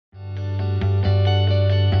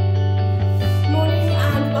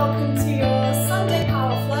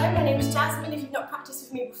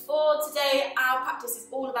with me before, today our practice is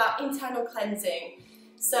all about internal cleansing.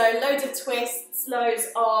 So loads of twists, loads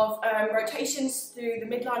of rotations through the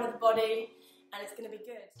midline of the body, and it's going to be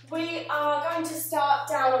good. We are going to start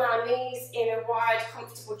down on our knees in a wide,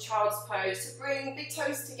 comfortable child's pose. So bring big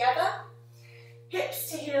toes together,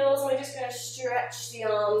 hips to heels, and we're just going to stretch the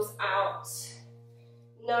arms out,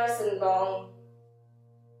 nice and long.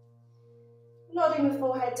 Nodding the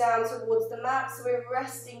forehead down towards the mat, so we're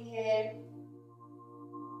resting here,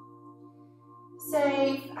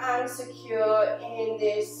 safe and secure in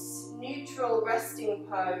this neutral resting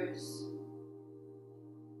pose.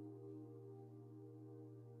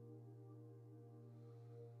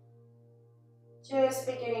 Just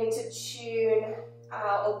beginning to tune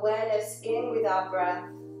our awareness in with our breath.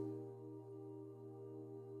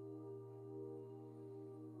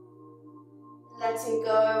 Letting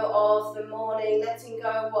go of the morning, letting go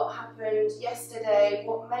of what happened yesterday,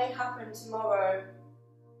 what may happen tomorrow.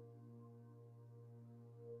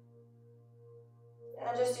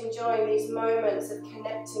 And just enjoying these moments of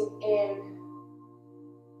connecting in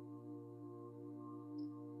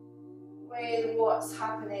with what's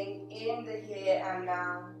happening in the here and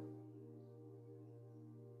now.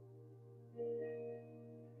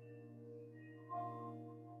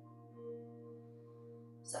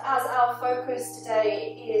 So as our focus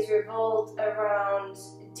today is revolved around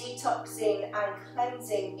detoxing and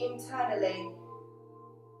cleansing internally,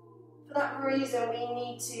 for that reason we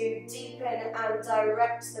need to deepen and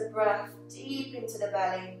direct the breath deep into the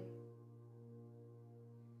belly.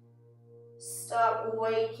 Start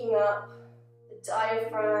waking up the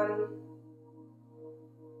diaphragm,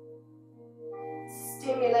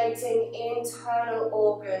 stimulating internal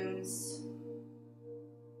organs.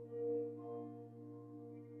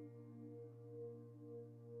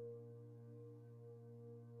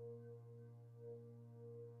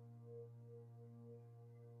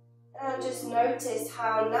 And just notice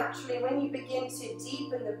how naturally when you begin to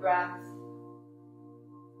deepen the breath,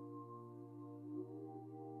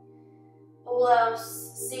 all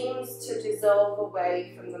else seems to dissolve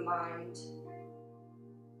away from the mind.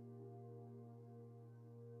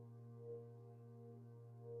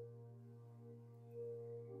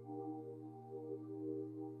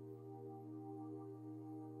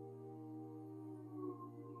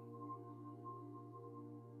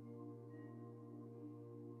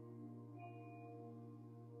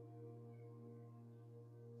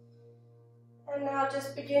 And now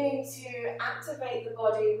just beginning to activate the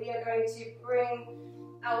body, we are going to bring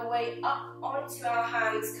our weight up onto our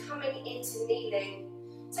hands, coming into kneeling.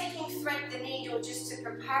 Taking thread the needle just to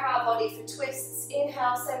prepare our body for twists.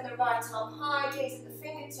 Inhale, send the right arm high, gaze at the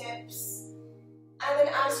fingertips. And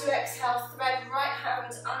then as you exhale, thread right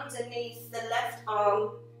hand underneath the left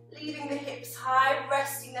arm, leaving the hips high,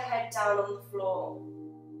 resting the head down on the floor.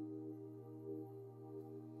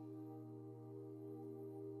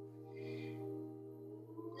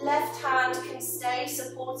 Left hand can stay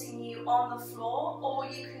supporting you on the floor, or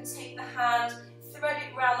you can take the hand, thread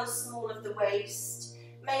it round the small of the waist.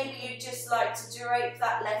 Maybe you'd just like to drape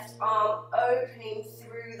that left arm, opening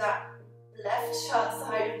through that left shut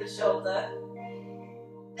side of the shoulder.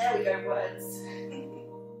 There we go, words.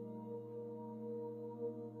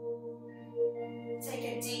 Take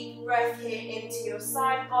a deep breath here into your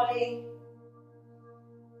side body,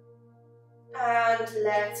 and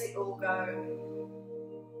let it all go.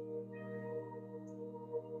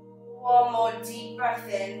 One more deep breath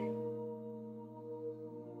in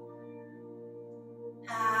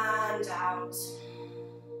and out.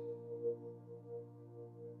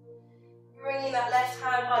 Bringing that left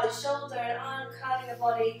hand by the shoulder and uncurling the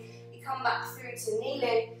body, you come back through to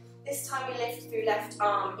kneeling. This time we lift through left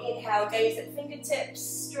arm. Inhale, gaze at fingertips,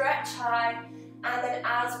 stretch high, and then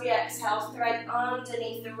as we exhale, thread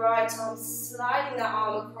underneath the right arm, sliding that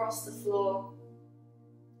arm across the floor.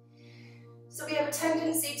 So we have a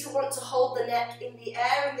tendency to want to hold the neck in the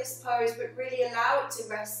air in this pose, but really allow it to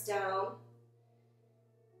rest down.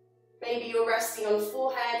 Maybe you're resting on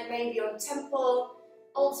forehead, maybe on temple.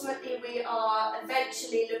 Ultimately, we are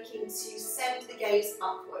eventually looking to send the gaze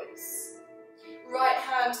upwards. Right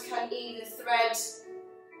hand can either thread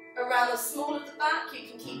around the small of the back, you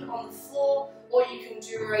can keep it on the floor, or you can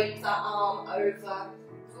drape that arm over,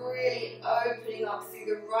 really opening up through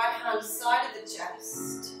the right hand side of the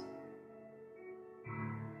chest.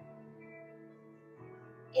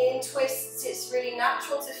 In twists, it's really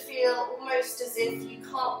natural to feel almost as if you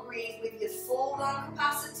can't breathe with your full lung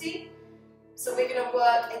capacity. So we're going to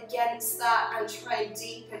work against that and try and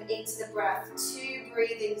deepen into the breath. 2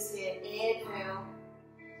 breathings here. Inhale.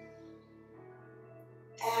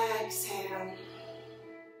 Exhale.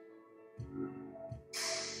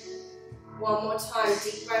 One more time,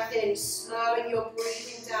 deep breath in, slowing your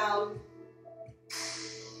breathing down.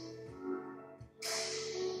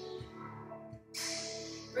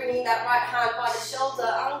 Bringing that right hand by the shoulder,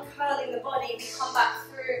 uncurling the body, we come back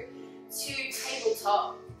through to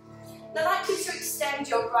tabletop. Now I'd like you to extend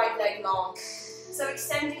your right leg long. So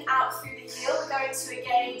extending out through the heel, we're going to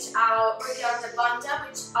engage our Uddiyana Bandha,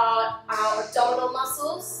 which are our abdominal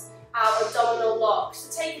muscles, our abdominal locks.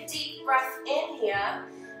 So take a deep breath in here,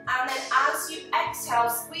 and then as you exhale,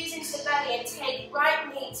 squeeze into the belly and take right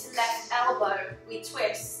knee to left elbow. We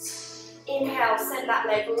twist. Inhale, send that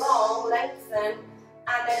leg long, lengthen,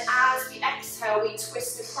 and then as we exhale, we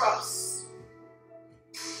twist across.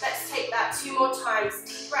 Let's take that 2 more times.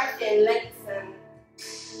 Deep breath in, lengthen.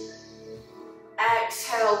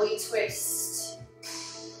 Exhale, we twist.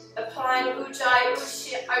 Applying Ujjayi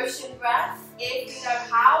ocean breath, if you know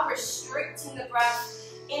how, restricting the breath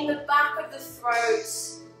in the back of the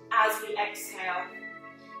throat as we exhale.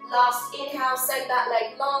 Last inhale, send that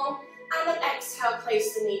leg long, and then exhale,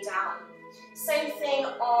 place the knee down. Same thing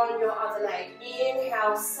on your other leg.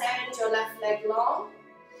 Inhale, send your left leg long.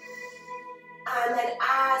 And then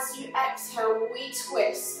as you exhale, we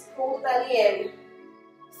twist. Pull the belly in.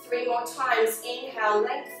 3 more times. Inhale,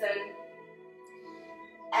 lengthen.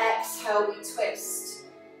 Exhale, we twist.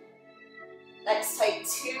 Let's take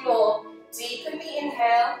 2 more. Deepen the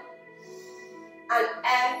inhale. And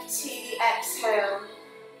empty the exhale.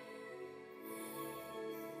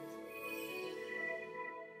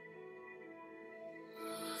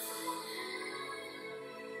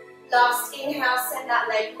 Last inhale, send that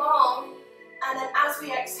leg long, and then as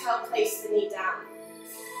we exhale, place the knee down.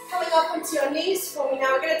 Coming up onto your knees for me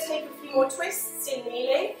now, we're going to take a few more twists in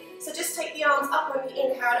kneeling. So just take the arms up on the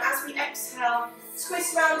inhale, and as we exhale,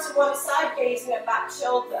 twist round to one side, gazing at back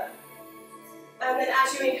shoulder. And then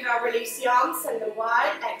as you inhale, release the arms, send them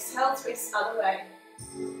wide, exhale, twist other way.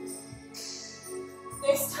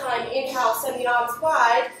 This time, inhale, send the arms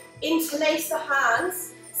wide, interlace the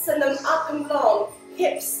hands, send them up and long.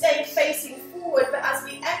 Hips stay facing forward, but as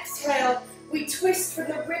we exhale, we twist from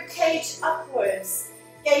the rib cage upwards.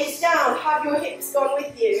 Gaze down, have your hips gone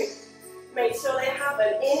with you. Make sure they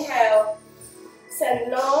haven't. Inhale, send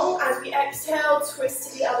long. As we exhale,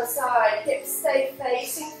 twist to the other side. Hips stay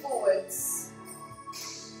facing forwards.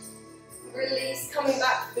 Release, coming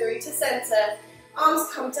back through to center. Arms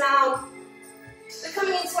come down. We're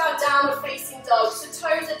coming into our downward facing dog, so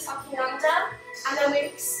toes are tucking under, and then we're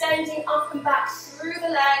extending up and back through the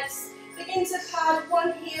legs. Begin to pad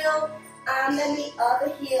one heel and then the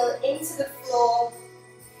other heel into the floor.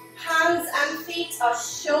 Hands and feet are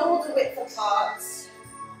shoulder width apart.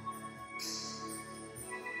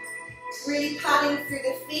 Really padding through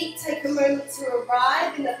the feet. Take a moment to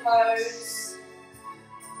arrive in the pose.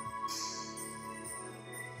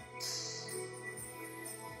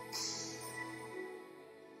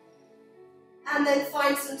 And then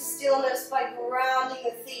find some stillness by grounding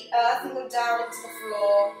the feet, earthing them down into the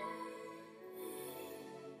floor.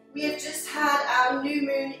 We have just had our new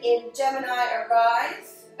moon in Gemini arrive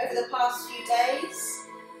over the past few days,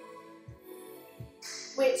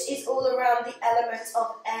 which is all around the element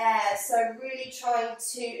of air. So really trying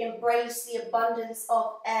to embrace the abundance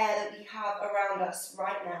of air that we have around us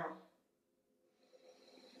right now.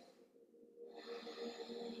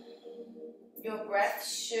 Your breath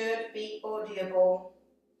should be audible.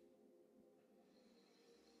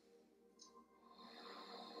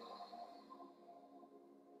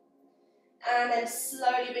 And then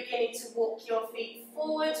slowly beginning to walk your feet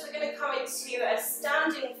forward. We're going to come into a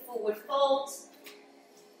standing forward fold.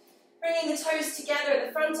 Bringing the toes together at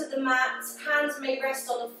the front of the mat. Hands may rest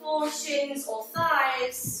on the floor, shins or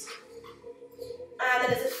thighs. And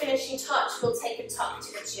then as a finishing touch, we'll take a tuck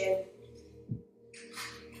to the chin.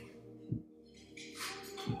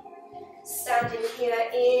 Standing here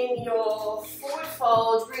in your forward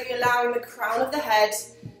fold, really allowing the crown of the head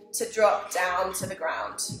to drop down to the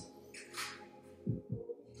ground.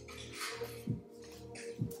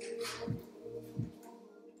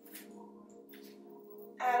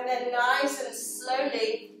 And then nice and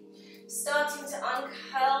slowly, starting to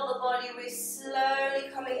uncurl the body, we're slowly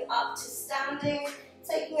coming up to standing,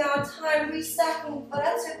 taking our time, restacking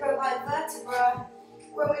vertebra by vertebra.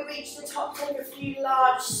 When we reach the top, take a few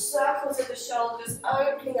large circles of the shoulders,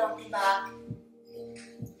 opening up and back.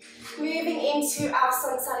 Moving into our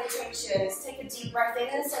sun salutations. Take a deep breath in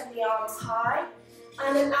and send the arms high.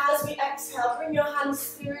 And then as we exhale, bring your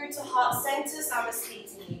hands through to heart center,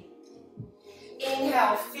 Samasthiti.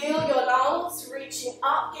 Inhale, feel your lungs reaching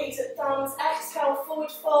up, gaze at thumbs. Exhale,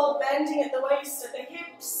 forward fold, bending at the waist, at the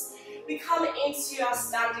hips. We come into our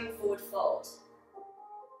standing forward fold.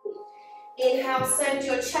 Inhale, send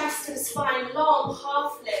your chest and spine long,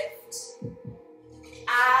 half lift.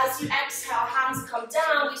 As you exhale, hands come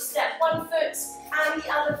down, we step one foot and the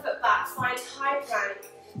other foot back, find high plank.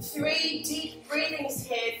 3 deep breathings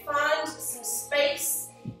here, find some space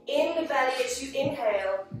in the belly as you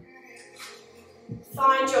inhale.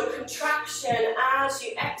 Find your contraction as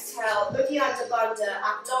you exhale, Uddiyana Bandha,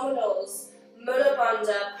 abdominals, Mula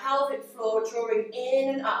Bandha, pelvic floor, drawing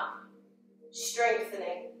in and up,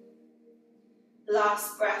 strengthening.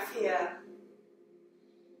 Last breath here.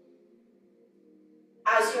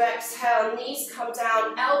 As you exhale, knees come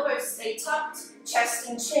down, elbows stay tucked, chest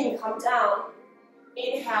and chin come down.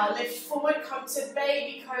 Inhale, lift forward, come to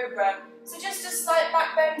baby cobra. So just a slight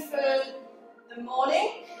back bend for the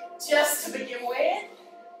morning, just to begin with.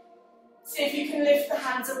 See if you can lift the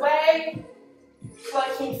hands away,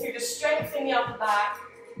 working through the strength in the upper back.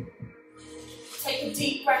 Take a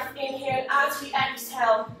deep breath in here, and as we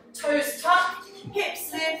exhale, toes tuck,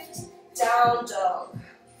 hips lift, down dog.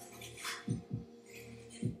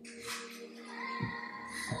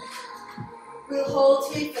 We'll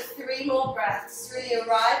hold here for 3 more breaths, really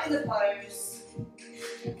arrive in the pose.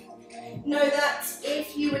 Know that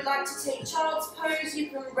if you would like to take child's pose,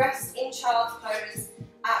 you can rest in child's pose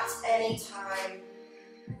at any time.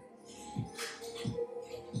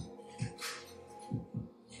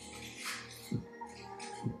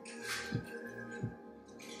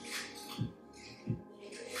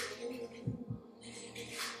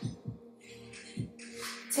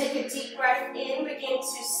 Take a deep breath in, begin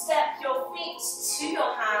to step your feet to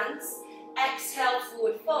your hands. Exhale,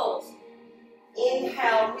 forward fold.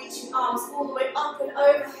 Inhale, reaching arms all the way up and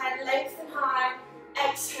overhead, lengthen high.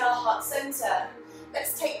 Exhale, heart center.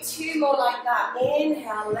 Let's take 2 more like that.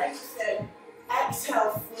 Inhale, lengthen.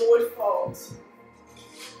 Exhale, forward fold.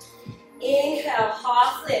 Inhale,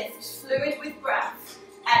 half lift, fluid with breath.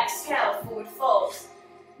 Exhale, forward fold.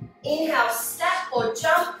 Inhale, step or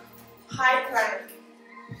jump, high plank.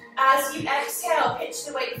 As you exhale, pitch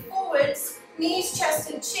the weight forwards, knees,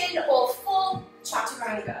 chest and chin, or full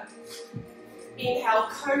chaturanga. Inhale,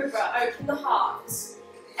 cobra, open the heart.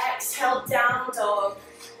 Exhale, down dog.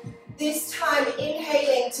 This time,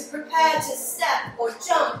 inhaling to prepare to step or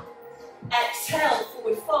jump. Exhale,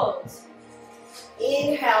 forward fold.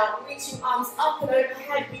 Inhale, reaching arms up and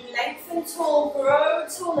overhead, we lengthen tall, grow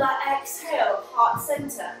taller. Exhale, heart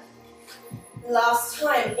center. Last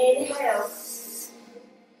time, inhale.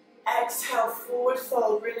 Exhale, forward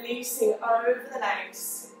fold, releasing over the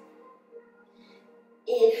legs.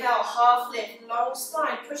 Inhale, half lift, long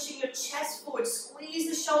spine, pushing your chest forward, squeeze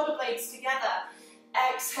the shoulder blades together.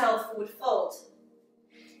 Exhale, forward fold.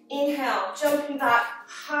 Inhale, jumping back,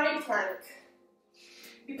 high plank.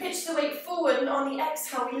 We pitch the weight forward, and on the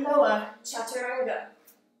exhale we lower, chaturanga.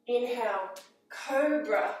 Inhale,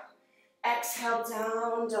 cobra. Exhale,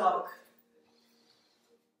 down dog.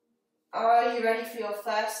 Are you ready for your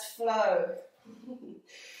first flow?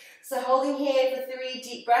 So holding here for 3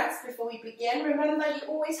 deep breaths before we begin. Remember, you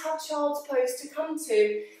always have child's pose to come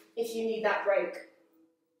to if you need that break.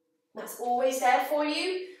 That's always there for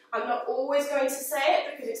you. I'm not always going to say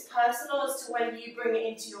it because it's personal as to when you bring it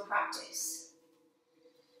into your practice.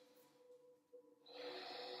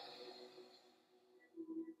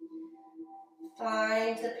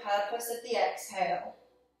 Find the purpose of the exhale.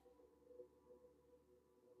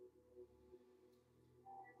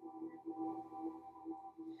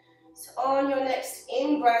 So on your next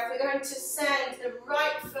in-breath, we're going to send the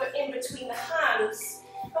right foot in between the hands,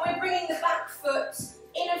 and we're bringing the back foot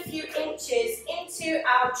in a few inches into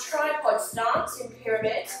our tripod stance in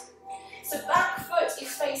pyramid. So back foot is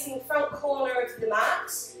facing front corner of the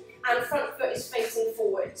mat, and front foot is facing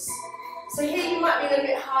forwards. So here you might be a little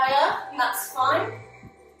bit higher, and that's fine.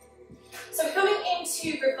 So we're coming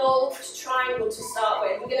into revolved triangle to start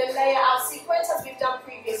with. We're going to layer our sequence as we've done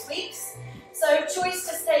previous weeks. So choice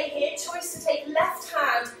to stay here, choice to take left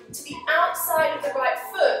hand to the outside of the right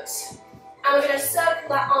foot, and we're going to circle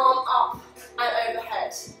that arm up and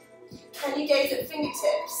overhead. Can you gaze at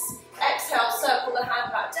fingertips? Exhale, circle the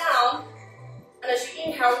hand back down, and as you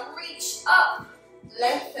inhale, reach up,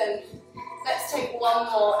 lengthen. Let's take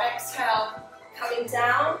 1 more. Exhale, coming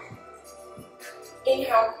down.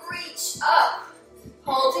 Inhale, reach up.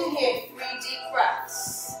 Holding here, 3 deep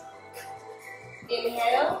breaths.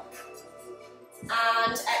 Inhale.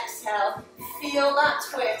 And exhale. Feel that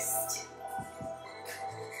twist.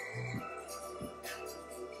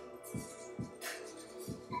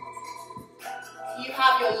 You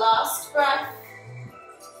have your last breath.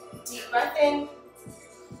 Deep breath in.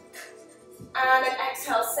 And then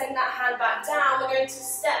exhale, send that hand back down. We're going to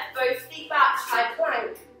step both feet back, high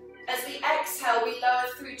plank. As we exhale, we lower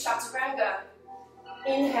through chaturanga.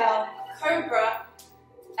 Inhale, cobra.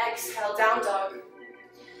 Exhale, down dog.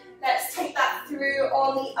 Let's take that through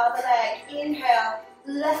on the other leg. Inhale,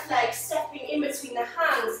 left leg stepping in between the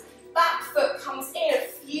hands. Back foot comes in a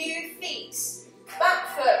few feet. Back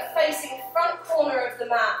foot facing front corner of the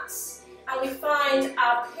mat. And we find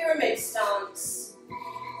our pyramid stance.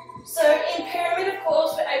 So in pyramid, of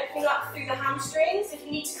course, we're opening up through the hamstrings. If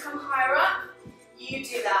you need to come higher up, you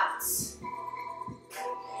do that.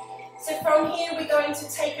 So from here, we're going to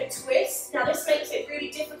take a twist. Now this makes it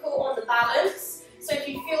really difficult on the balance. So if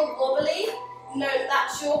you feel wobbly, know that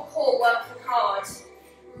that's your core working hard.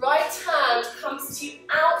 Right hand comes to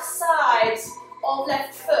outside of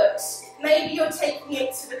left foot. Maybe you're taking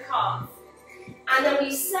it to the calf. And then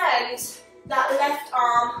we send that left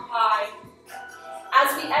arm high.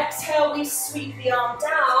 As we exhale, we sweep the arm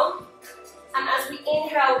down. And as we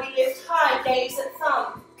inhale, we lift high, gaze at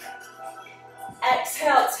thumb.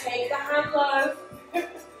 Exhale, take the hand low.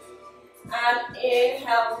 And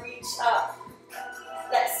inhale, reach up.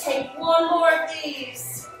 Let's take one more of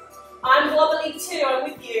these. I'm wobbly too, I'm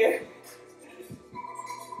with you.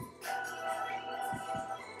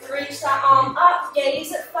 Reach that arm up,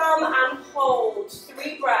 gaze at thumb and hold.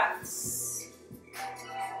 3 breaths.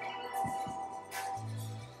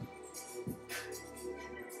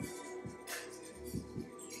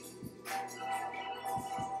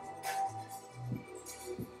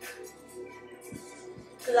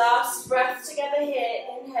 Last breath together here,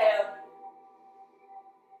 inhale.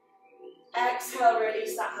 Exhale,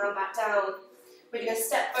 release that hand back down. We're going to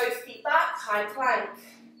step both feet back, high plank.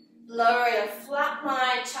 Lowering a flat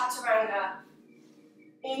line, chaturanga.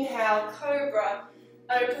 Inhale, cobra.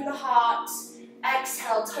 Open the heart.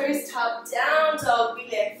 Exhale, toes tucked, down dog, we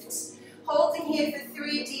lift. Holding here for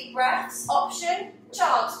 3 deep breaths. Option,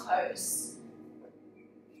 child's pose.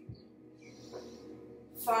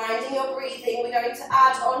 Finding your breathing, we're going to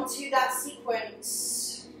add on to that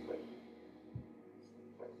sequence.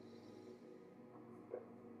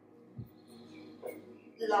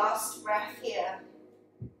 Last breath here.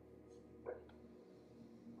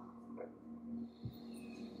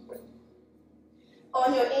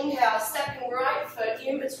 On your inhale, stepping right foot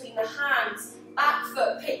in between the hands, back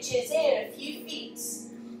foot pitches in a few feet.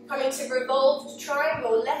 Coming to revolved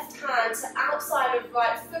triangle, left hand to outside of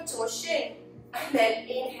right foot or shin. And then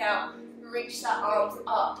inhale, reach that arm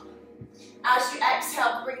up. As you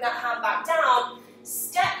exhale, bring that hand back down.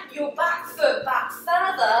 Step your back foot back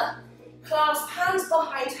further. Clasp hands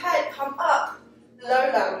behind head, come up.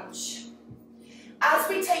 Low lunge. As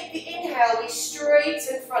we take the inhale, we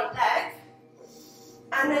straighten front leg.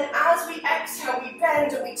 And then as we exhale, we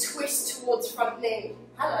bend and we twist towards front knee.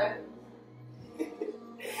 Hello.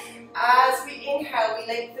 As we inhale, we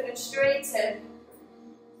lengthen and straighten.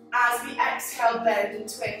 As we exhale, bend and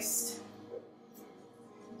twist.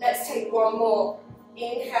 Let's take one more.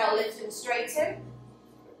 Inhale, lift and straighten.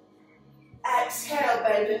 Exhale,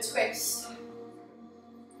 bend and twist.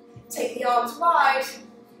 Take the arms wide.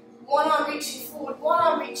 One arm reaching forward, one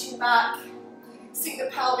arm reaching back. Sink the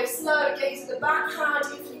pelvis low, gaze at the back hand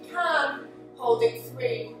if you can. Holding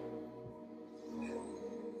 3.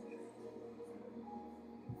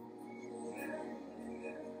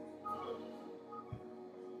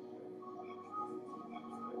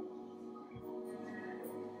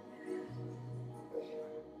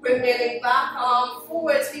 We're milling back, arm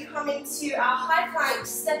forwards. We come into our high plank,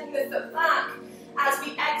 stepping the foot back. As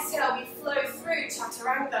we exhale, we flow through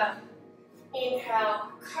chaturanga. Inhale,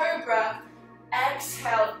 cobra.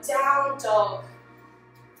 Exhale, down dog.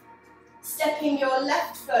 Stepping your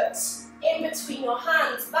left foot in between your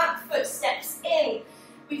hands. Back foot steps in.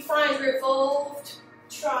 We find revolved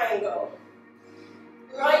triangle.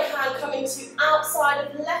 Right hand coming to outside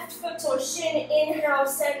of left foot or shin. Inhale,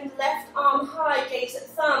 send left arm high, gaze at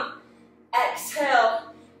thumb.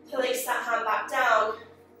 Exhale, place that hand back down.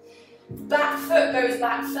 Back foot goes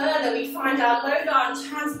back further. We find our low lunge,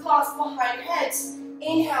 hands clasped behind head.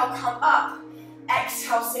 Inhale, come up.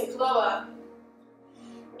 Exhale, sink lower.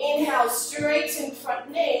 Inhale, straighten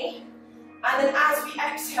front knee. And then as we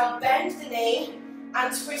exhale, bend the knee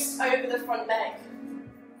and twist over the front leg.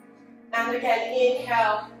 And again,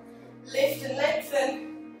 inhale, lift and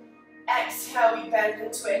lengthen. Exhale, we bend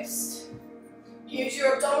and twist. Use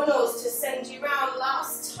your abdominals to send you round.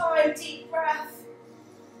 Last time, deep breath.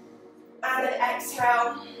 And then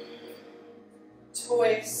exhale,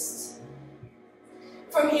 twist.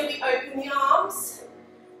 From here, we open the arms.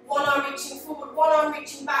 One arm reaching forward, one arm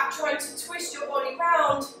reaching back, trying to twist your body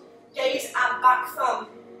round. Gaze at back thumb.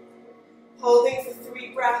 Holding for 3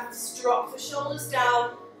 breaths, drop the shoulders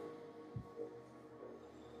down.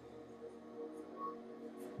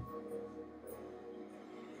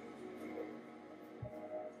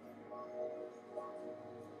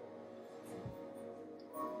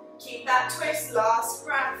 Keep that twist, last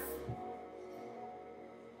breath.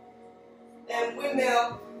 Then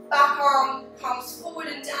windmill, back arm comes forward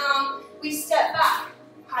and down. We step back,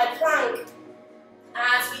 high plank.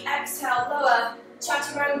 As we exhale, lower,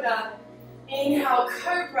 chaturanga. Inhale,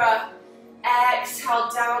 cobra. Exhale,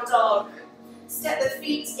 down dog. Step the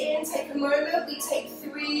feet in, take a moment. We take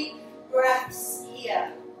 3 breaths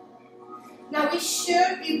here. Now we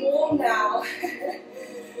should be warm now.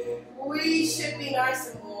 We should be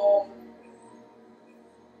nice and warm.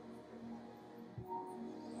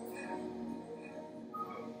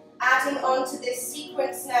 Adding on to this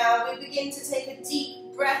sequence now, we begin to take a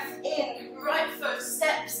deep breath in. Right foot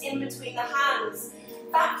steps in between the hands.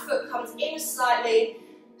 Back foot comes in slightly.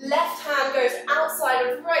 Left hand goes outside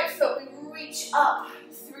of right foot. We reach up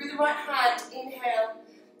through the right hand. Inhale.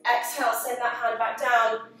 Exhale, send that hand back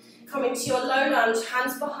down. Come into your low lunge,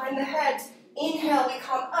 hands behind the head. Inhale, we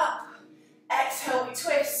come up. Exhale, we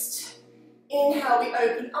twist. Inhale, we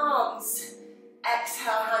open arms.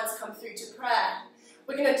 Exhale, hands come through to prayer.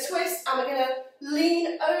 We're going to twist and we're going to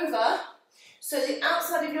lean over so the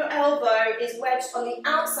outside of your elbow is wedged on the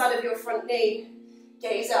outside of your front knee.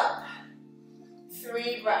 Gaze up.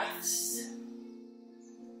 3 breaths.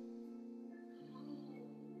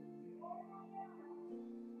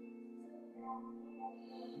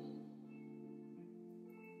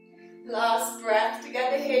 Last breath.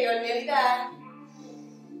 Together here, you're nearly there.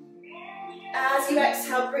 As you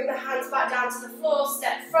exhale, bring the hands back down to the floor.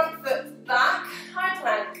 Step front foot back, high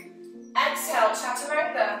plank. Exhale,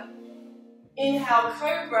 chaturanga. Inhale,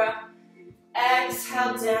 cobra.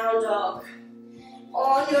 Exhale, down dog.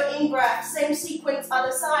 On your in-breath, same sequence,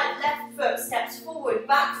 other side. Left foot steps forward,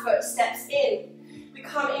 back foot steps in. We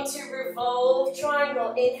come into revolve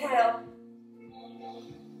triangle. Inhale.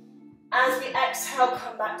 As we exhale,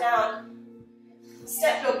 come back down.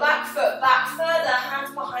 Step your back foot back further,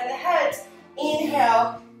 hands behind the head.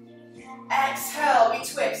 Inhale. Exhale, we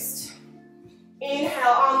twist.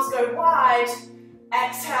 Inhale, arms go wide.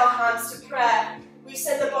 Exhale, hands to prayer. We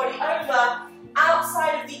send the body over.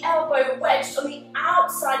 Outside of the elbow, wedged on the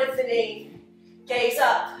outside of the knee. Gaze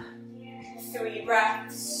up. 3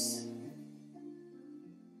 breaths.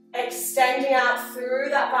 Extending out through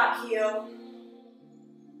that back heel.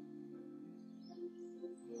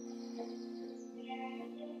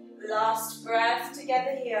 Last breath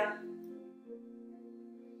together here.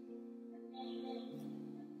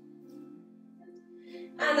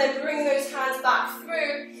 And then bring those hands back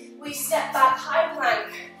through. We step back, high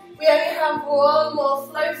plank. We only have one more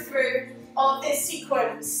flow through of this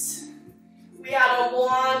sequence. We add on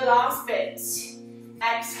one last bit.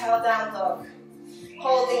 Exhale, down dog.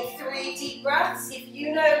 Holding 3 deep breaths. If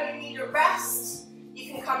you know you need a rest,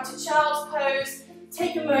 you can come to child's pose.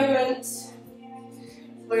 Take a moment.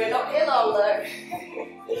 We're not here long though.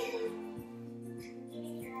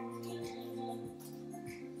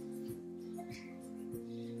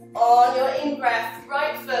 On your in-breath,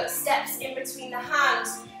 right foot steps in between the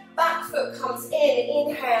hands. Back foot comes in.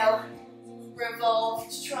 Inhale.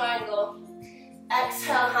 Revolved triangle.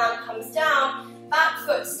 Exhale, hand comes down. Back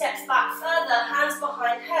foot steps back further. Hands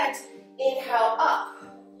behind head. Inhale, up.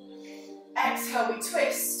 Exhale, we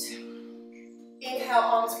twist. Inhale,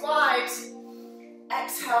 arms wide.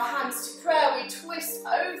 Exhale, hands to prayer. We twist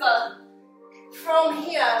over. From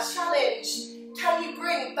here, challenge. Can you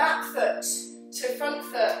bring back foot to front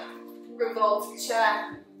foot? Revolved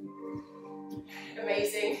chair.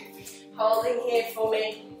 Amazing. Holding here for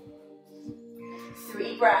me.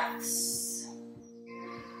 3 breaths.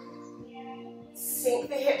 Sink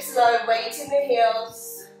the hips low, weight in the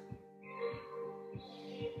heels.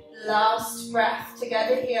 Last breath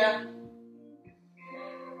together here.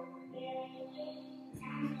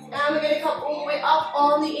 And we're going to come all the way up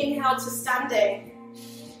on the inhale to standing.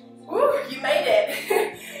 Woo, you made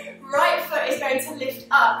it. Right foot is going to lift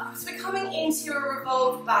up. So we're coming into a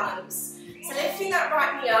revolved balance. So lifting that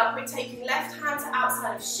right knee up, we're taking left hand to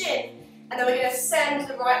outside of shin, and then we're going to send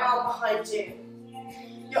the right arm behind you.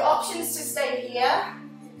 Your options to stay here.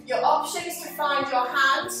 Your options to find your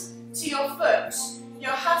hand to your foot.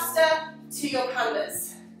 Your hasta to your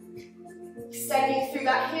pandas. Extending through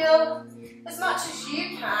that heel as much as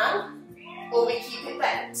you can, or we keep it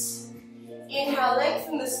bent. Inhale,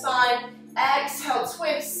 lengthen the spine. Exhale,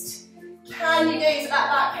 twist. Can you gaze at that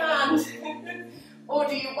back hand? Or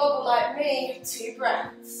do you wobble like me? 2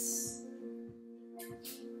 breaths.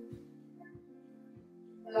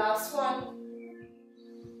 Last one.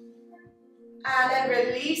 And then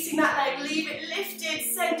releasing that leg, leave it lifted,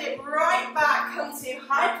 send it right back, come to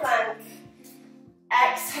high plank.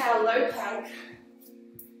 Exhale, low plank.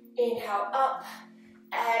 Inhale, up.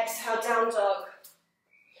 Exhale, down dog.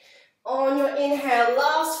 On your inhale,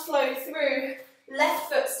 last flow through,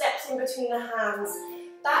 left foot steps in between the hands,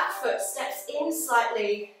 back foot steps in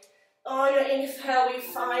slightly. On your inhale, we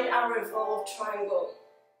find our revolved triangle.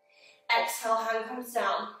 Exhale, hand comes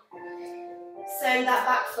down. Send that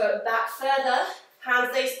back foot back further, hands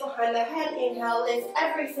lace behind the head, inhale, lift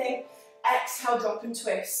everything. Exhale, drop and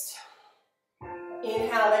twist.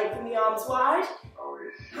 Inhale, lengthen the arms wide,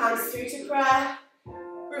 hands through to prayer,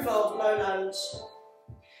 revolve low lunge.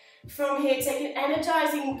 From here, take an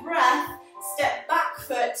energizing breath, step back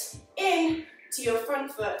foot in to your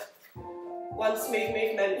front foot. One smooth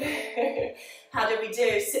movement. How do we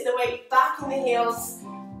do? Sit the weight back in the heels.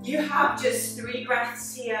 You have just 3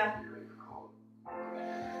 breaths here.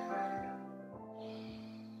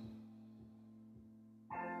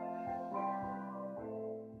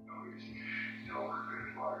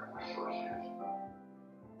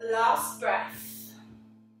 Last breath.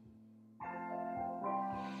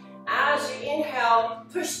 As you inhale,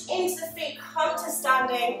 push into the feet, come to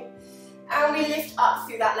standing, and we lift up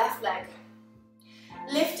through that left leg.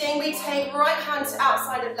 Lifting, we take right hand to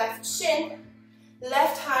outside of left shin,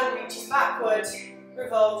 left hand reaches backward,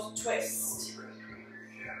 revolve, twist.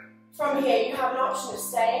 From here, you have an option of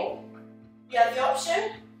staying. You have the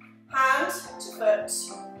option, hand to foot,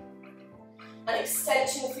 an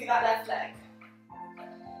extension through that left leg.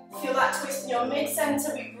 Feel that twist in your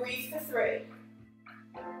mid-center, we breathe for 3.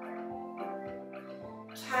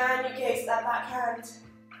 Can you gaze at that back hand?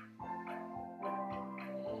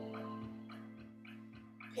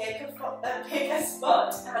 Pick a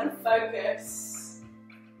spot and focus.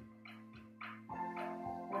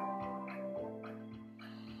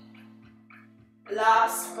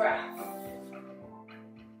 Last breath.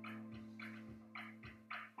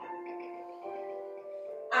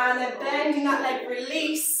 And then bending that leg,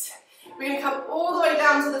 release. We're going to come all the way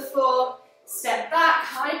down to the floor. Step back,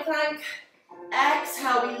 high plank.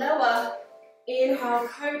 Exhale, we lower. Inhale,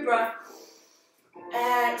 cobra.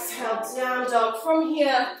 Exhale, down dog. From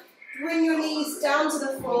here, bring your knees down to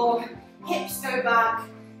the floor. Hips go back.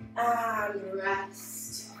 And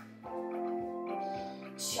rest.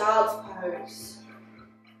 Child's pose.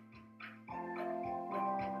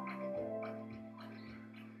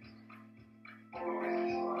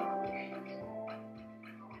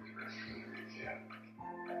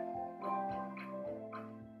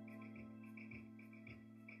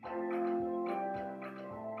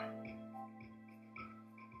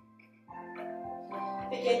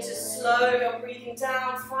 Begin to slow your breathing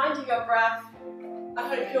down, finding your breath. I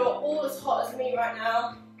hope you're all as hot as me right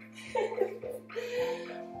now.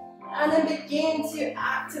 And then begin to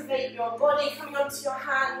activate your body, coming onto your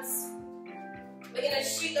hands. We're going to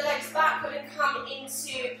shoot the legs backward and come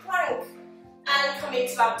into plank and come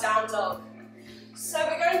into our down dog. So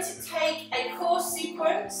we're going to take a core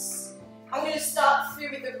sequence. I'm going to start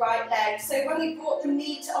through with the right leg. So when we brought the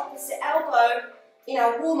knee to opposite elbow in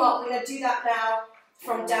our warm-up, we're going to do that now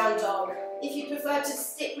from down dog. If you prefer to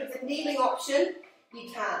stick with the kneeling option,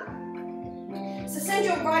 you can. So send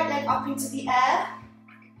your right leg up into the air,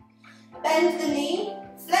 bend the knee,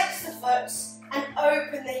 flex the foot, and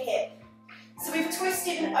open the hip. So we've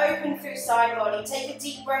twisted and opened through side body. Take a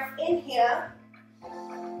deep breath in here,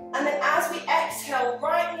 and then as we exhale,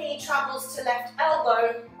 right knee travels to left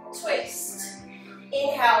elbow, twist.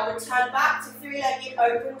 Inhale, return back to 3-legged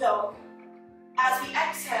open dog. As we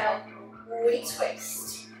exhale, we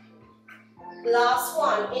twist. Last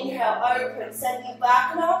one, inhale, open, sending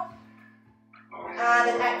back and up. And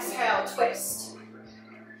then exhale, twist.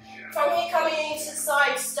 From here, coming into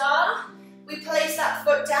side star, we place that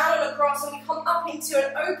foot down and across and we come up into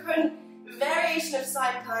an open variation of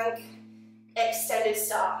side plank, extended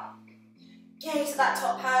star. Gaze at that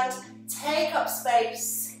top hand, take up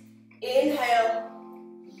space, inhale,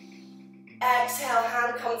 exhale,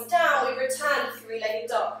 hand comes down, we return 3-legged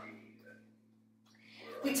dog.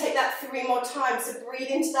 We take that 3 more times, so breathe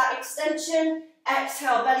into that extension,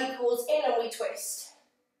 exhale, belly pulls in and we twist.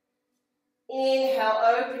 Inhale,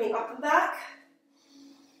 opening up and back.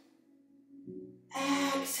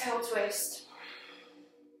 Exhale, twist.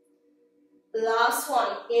 Last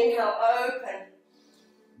one, inhale, open.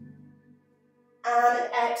 And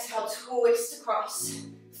exhale, twist across.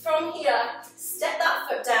 From here, step that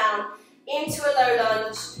foot down into a low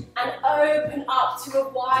lunge and open up to a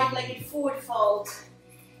wide-legged forward fold.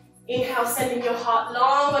 Inhale, sending your heart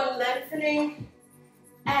long and lengthening.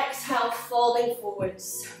 Exhale, folding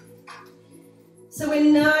forwards. So we're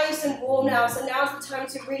nice and warm now, so now's the time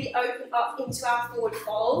to really open up into our forward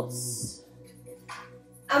folds.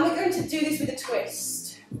 And we're going to do this with a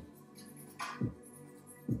twist.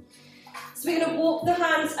 So we're going to walk the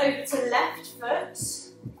hands over to left foot.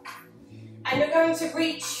 And you're going to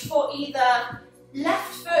reach for either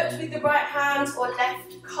left foot with the right hand or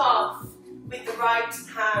left calf with the right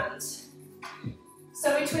hand.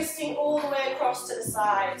 So we're twisting all the way across to the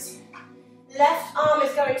side. Left arm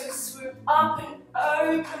is going to swoop up and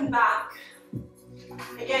open back.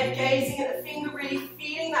 Again, gazing at the finger, really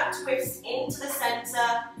feeling that twist into the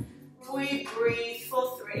center. We breathe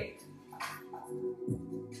for 3.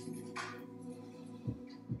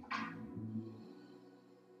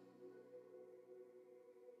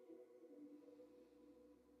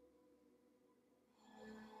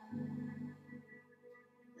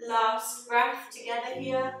 Last breath together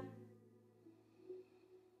here.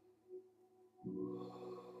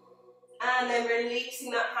 And then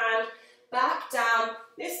releasing that hand back down.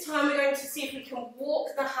 This time we're going to see if we can walk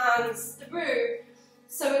the hands through.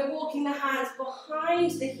 So we're walking the hands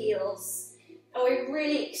behind the heels. And we're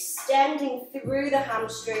really extending through the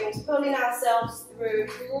hamstrings, pulling ourselves through,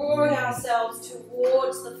 drawing ourselves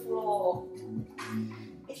towards the floor.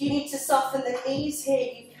 If you need to soften the knees here,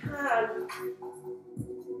 you can.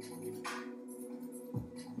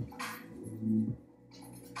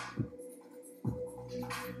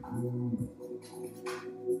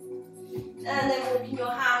 And then walking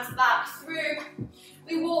your hands back through.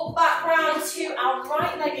 We walk back round to our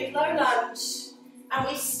right-legged low lunge. And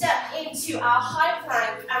we step into our high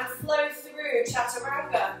plank and flow through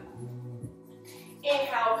chaturanga.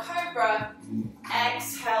 Inhale, cobra.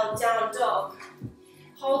 Exhale, down dog.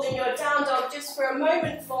 Holding your down dog just for a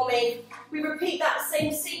moment for me. We repeat that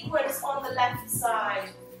same sequence on the left side.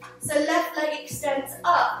 So left leg extends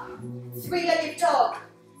up. 3-legged dog.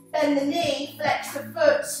 Bend the knee, flex the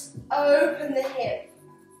foot, open the hip.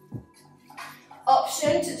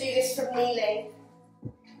 Option to do this from kneeling.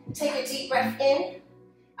 Take a deep breath in.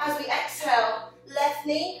 As we exhale, left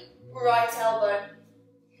knee, right elbow.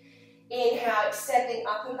 Inhale, extending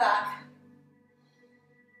up and back.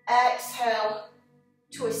 Exhale,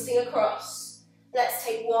 twisting across. Let's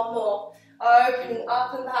take one more. Opening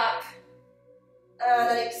up and back. And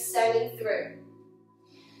then extending through.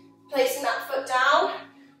 Placing that foot down.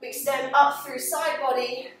 We extend up through side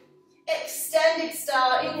body. Extended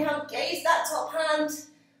style. Inhale, gaze that top hand.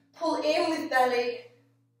 Pull in with belly.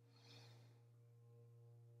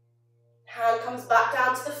 Hand comes back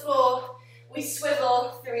down to the floor. We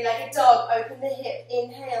swivel, 3-legged dog. Open the hip,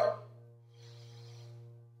 inhale.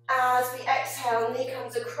 As we exhale, knee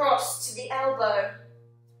comes across to the elbow.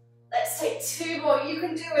 Let's take 2 more. You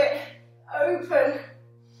can do it. Open.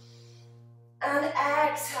 And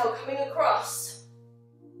exhale, coming across.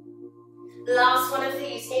 Last one of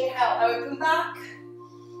these. Inhale, open back.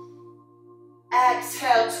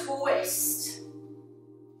 Exhale, twist.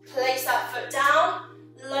 Place that foot down.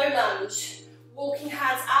 Low lunge. Walking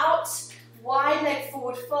hands out. Wide leg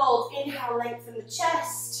forward fold. Inhale, lengthen the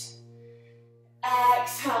chest.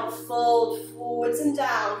 Exhale, fold forwards and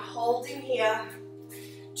down. Holding here.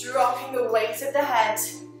 Dropping the weight of the head.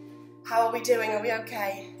 How are we doing? Are we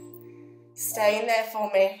okay? Stay in there for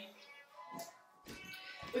me.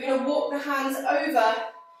 We're going to walk the hands over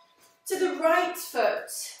to the right foot.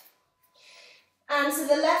 And so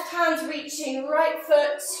the left hand's reaching right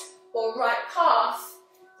foot or right calf.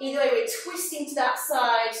 Either way, we're twisting to that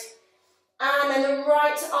side. And then the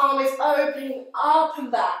right arm is opening up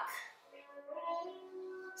and back.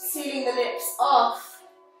 Sealing the lips off.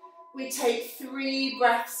 We take 3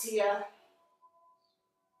 breaths here.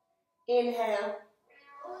 Inhale.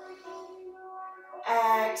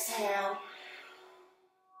 Exhale.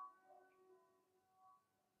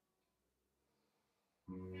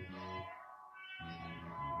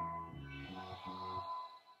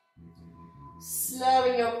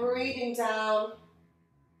 Slowing your breathing down.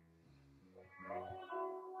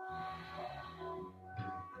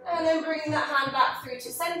 And then bringing that hand back through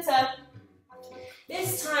to center.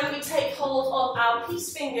 This time we take hold of our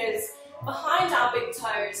peace fingers behind our big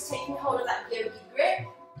toes, taking hold of that yogi grip.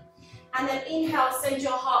 And then inhale, send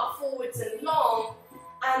your heart forwards and long.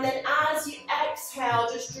 And then as you exhale,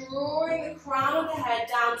 just drawing the crown of the head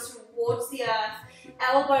down towards the earth,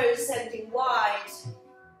 elbows sending wide.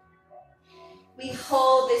 We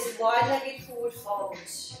hold this wide-legged forward fold.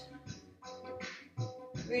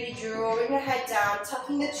 Really drawing the head down,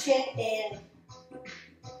 tucking the chin in.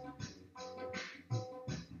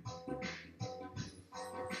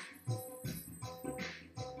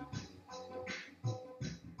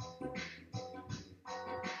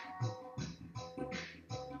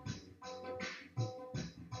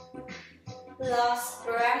 Last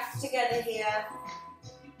breath together here.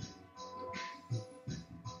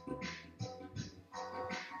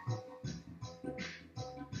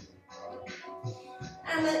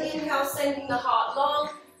 And then inhale, sending the heart long,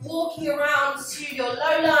 walking around to your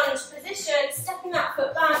low lunge position, stepping that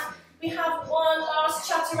foot back. We have one last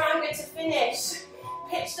chaturanga to finish.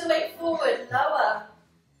 Pitch the weight forward, lower.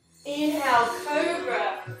 Inhale,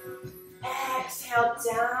 cobra. Exhale,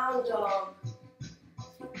 down dog.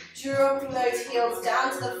 Dropping those heels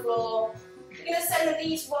down to the floor. You're going to send the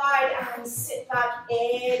knees wide and sit back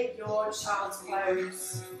in your child's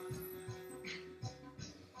pose.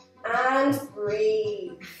 And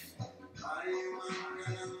breathe.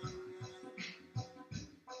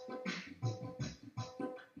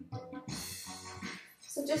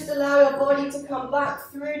 So just allow your body to come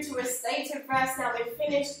back through to a state of rest. Now we're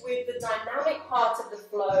finished with the dynamic part of the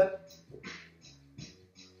flow.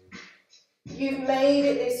 You've made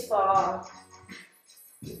it this far.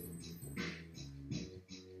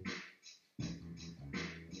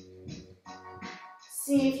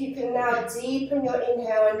 See if you can now deepen your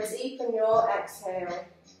inhale and deepen your exhale.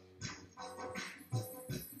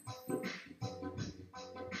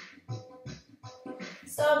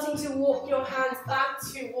 Starting to walk your hands back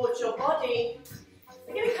towards your body.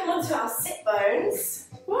 We're going to come onto our sit bones.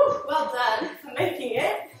 Woo, well done for making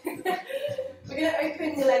it. We're going to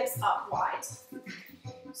open the legs up wide.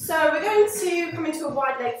 So we're going to come into a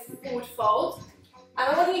wide leg forward fold.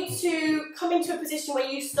 And I want you to come into a position where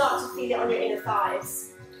you start to feel it on your inner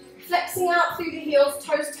thighs. Flexing out through the heels,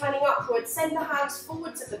 toes turning upwards, send the hands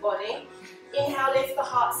forwards of the body. Inhale, lift the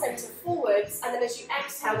heart center forwards, and then as you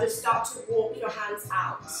exhale, just start to walk your hands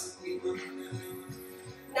out.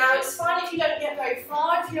 Now it's fine if you don't get very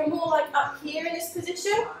far. If you're more like up here in this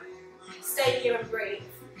position, stay here and breathe.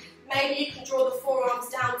 Maybe you can draw the forearms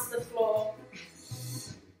down to the floor.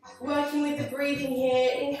 Working with the breathing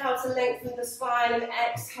here, inhale to lengthen the spine and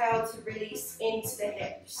exhale to release into the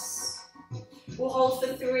hips. We'll hold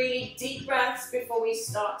for 3 deep breaths before we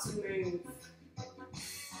start to move.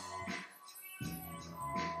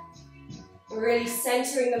 Really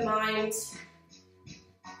centering the mind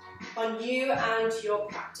on you and your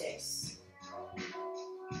practice.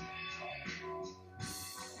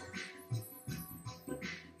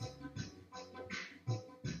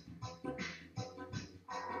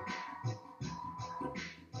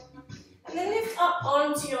 And then lift up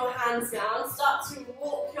onto your hands now and start to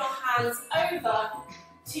walk your hands over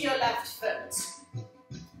to your left foot.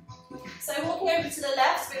 So walking over to the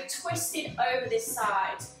left, we're twisted over this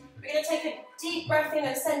side. We're going to take a deep breath in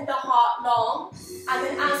and send the heart long. And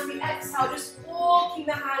then as we exhale, just walking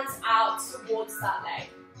the hands out towards that leg.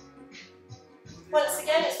 Once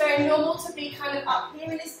again, it's very normal to be kind of up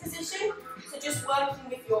here in this position. So just working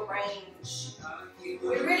with your range. What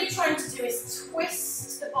we're really trying to do is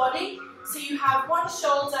twist the body so you have one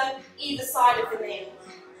shoulder either side of the knee.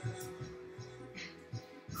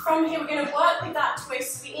 From here, we're going to work with that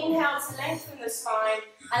twist. We inhale to lengthen the spine,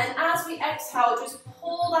 and then as we exhale, just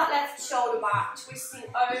pull that left shoulder back, twisting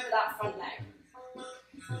over that front leg.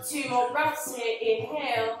 2 more breaths here.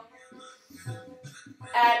 Inhale.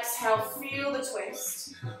 Exhale, feel the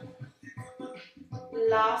twist.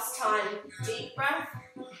 Last time, deep breath.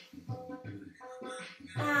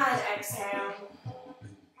 And exhale.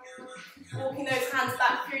 Walking those hands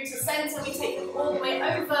back through to center, we take them all the way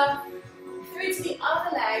over, through to the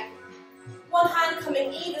other leg. One hand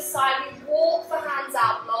coming either side, we walk the hands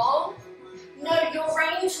out long. Know your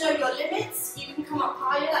range, know your limits. You can come up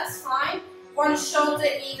higher, that's fine. One shoulder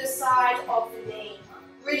either side of the knee.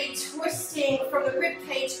 Really twisting from the rib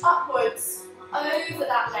cage upwards over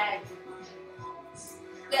that leg.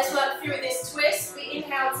 Let's work through this twist. We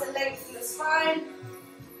inhale to lengthen the spine.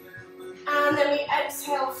 And then we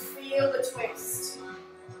exhale, feel the twist.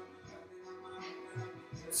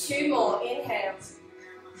 2 more, inhale.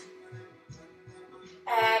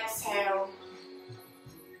 Exhale.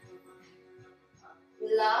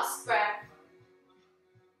 Last breath.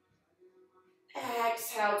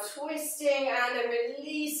 Exhale, twisting and then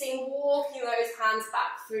releasing, walking those hands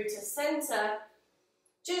back through to center.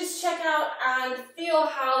 Just check out and feel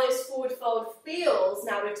how this forward fold feels.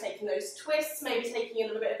 Now we've taken those twists, maybe taking a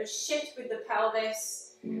little bit of a shift with the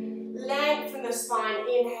pelvis. Lengthen the spine,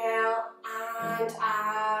 inhale, and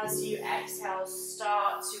as you exhale,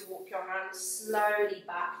 start to walk your hands slowly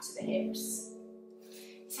back to the hips.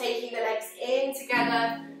 Taking the legs in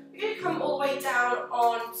together, we're going to come all the way down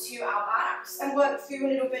onto our backs and work through a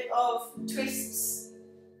little bit of twists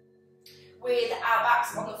with our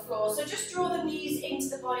backs on the floor. So just draw the knees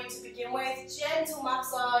into the body to begin with. Gentle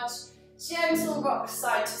massage, gentle rock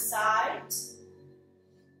side to side.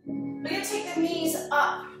 We're going to take the knees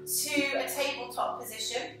up to a tabletop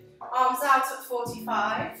position, arms out at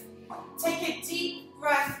 45. Take a deep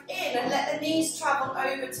breath in and let the knees travel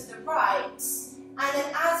over to the right. And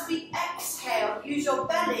then as we exhale, use your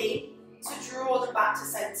belly to draw them back to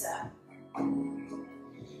center.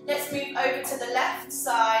 Let's move over to the left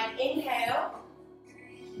side, inhale.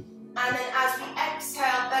 And then as we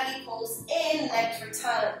exhale, belly pulls in, legs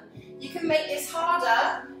return. You can make this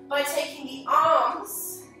harder by taking the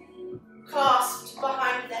arms clasped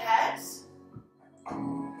behind the head.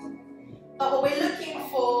 But what we're looking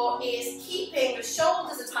for is keeping the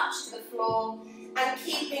shoulders attached to the floor and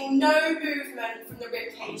keeping no movement from the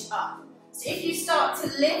rib cage up. So if you start to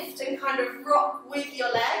lift and kind of rock with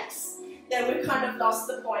your legs, then we've kind of lost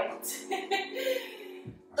the point.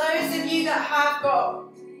 Those of you that have got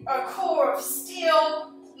a core of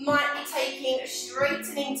steel might be taking a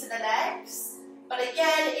straightening to the legs. But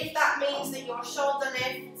again, if that means that your shoulder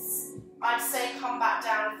lifts, I'd say come back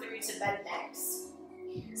down through to bent legs.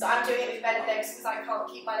 So I'm doing it with bent legs because I can't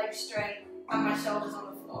keep my legs straight and my shoulders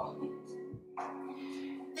on the floor.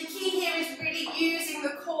 The key here is really using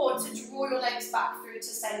the core to draw your legs back through to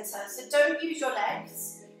center. So don't use your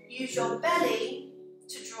legs, use your belly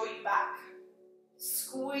to draw you back.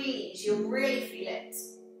 Squeeze, you'll really feel it.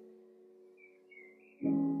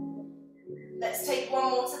 Let's take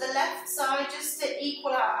one more to the left side just to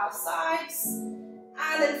equal out our sides.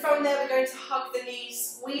 And then from there we're going to hug the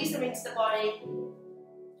knees, squeeze them into the body.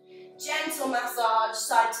 Gentle massage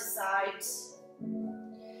side to side.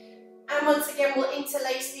 And once again we'll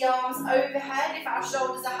interlace the arms overhead if our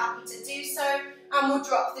shoulders are happy to do so. And we'll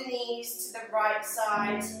drop the knees to the right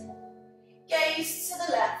side. Gaze to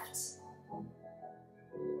the left.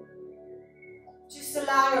 Just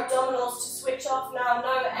allow your abdominals to switch off now,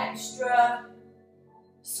 no extra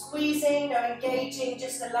squeezing, no engaging,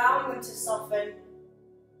 just allowing them to soften.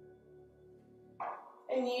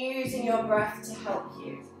 And using your breath to help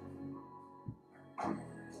you.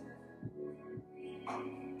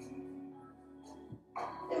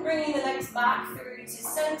 Then bringing the legs back through to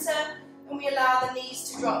center, and we allow the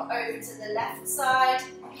knees to drop over to the left side,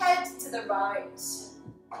 head to the right.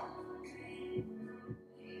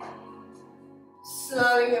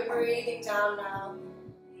 Slowing your breathing down now.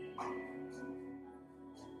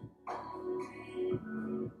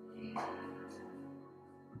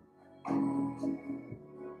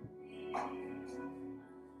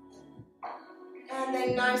 And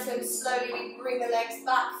then nice and slowly we bring the legs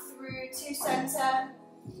back through to center.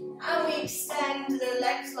 And we extend the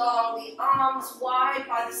legs long, the arms wide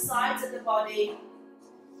by the sides of the body.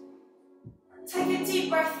 Take a deep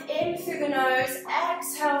breath in through the nose,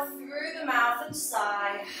 exhale through the mouth and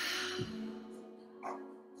sigh.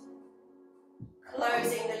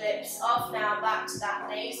 Closing the lips off now, back to that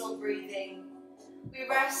nasal breathing. We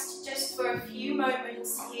rest just for a few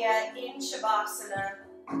moments here in Shavasana,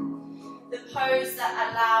 the pose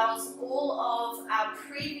that allows all of our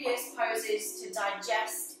previous poses to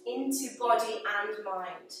digest into body and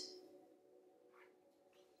mind.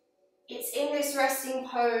 It's in this resting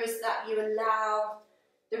pose that you allow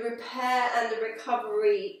the repair and the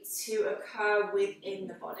recovery to occur within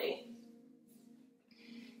the body.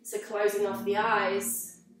 So closing off the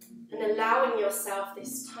eyes and allowing yourself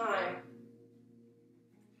this time.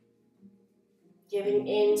 Giving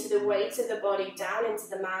in to the weight of the body down into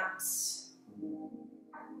the mat.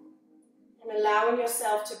 And allowing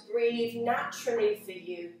yourself to breathe naturally for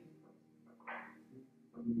you.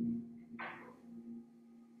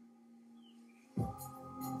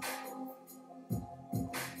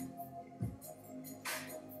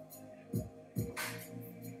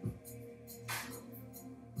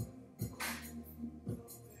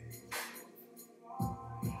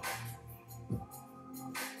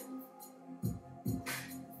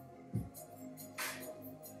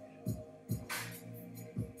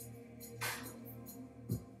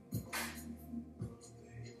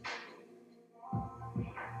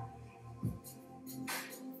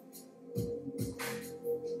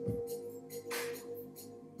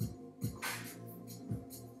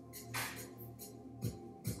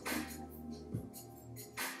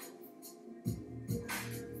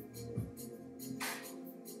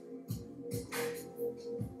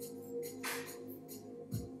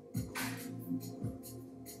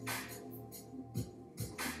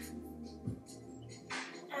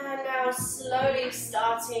 Slowly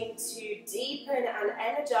starting to deepen and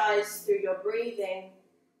energize through your breathing.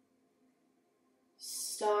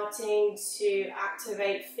 Starting to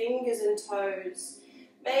activate fingers and toes.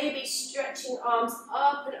 Maybe stretching arms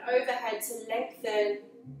up and overhead to lengthen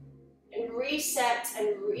and reset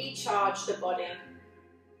and recharge the body.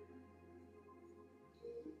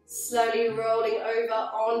 Slowly rolling over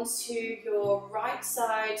onto your right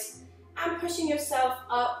side and pushing yourself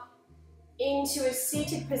up into a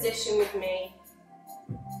seated position with me.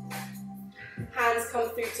 hands come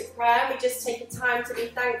through to prayer. We just take a time to be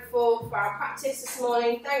thankful for our practice this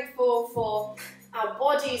morning, thankful for our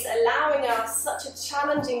bodies allowing us such a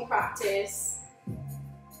challenging practice.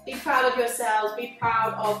 Be proud of yourselves, be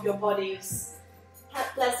proud of your bodies.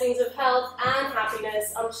 Have blessings of health and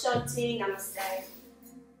happiness. Om Shanti, Namaste.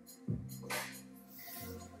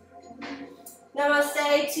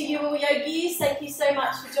 Namaste to you all yogis. Thank you so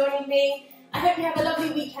much for joining me. I hope you have a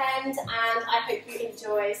lovely weekend and I hope you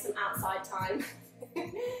enjoy some outside time.